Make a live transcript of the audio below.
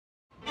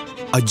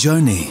A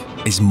journey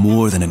is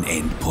more than an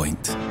end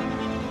point.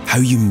 How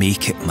you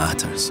make it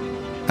matters.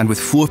 And with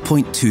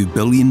 £4.2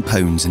 billion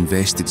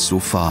invested so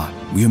far,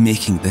 we're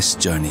making this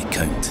journey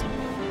count.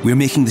 We're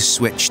making the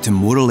switch to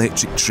more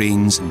electric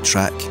trains and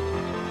track,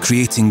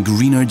 creating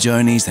greener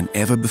journeys than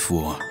ever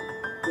before.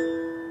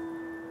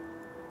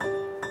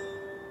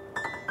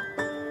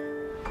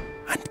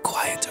 And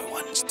quieter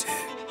ones too.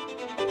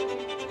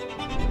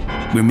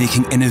 We're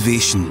making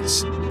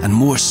innovations and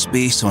more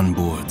space on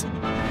board,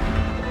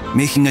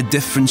 making a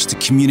difference to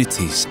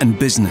communities and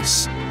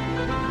business,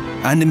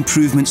 and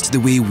improvements to the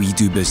way we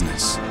do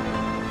business.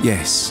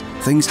 Yes,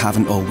 things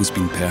haven't always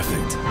been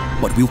perfect,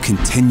 but we'll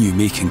continue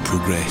making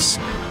progress,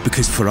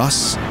 because for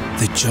us,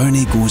 the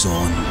journey goes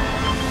on.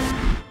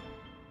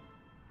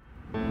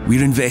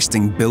 We're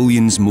investing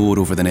billions more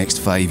over the next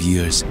 5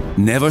 years,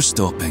 never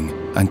stopping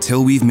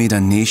until we've made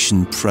a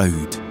nation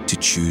proud to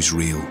choose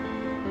rail.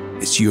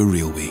 It's your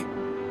railway,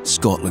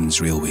 Scotland's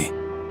railway,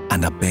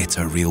 and a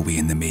better railway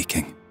in the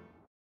making.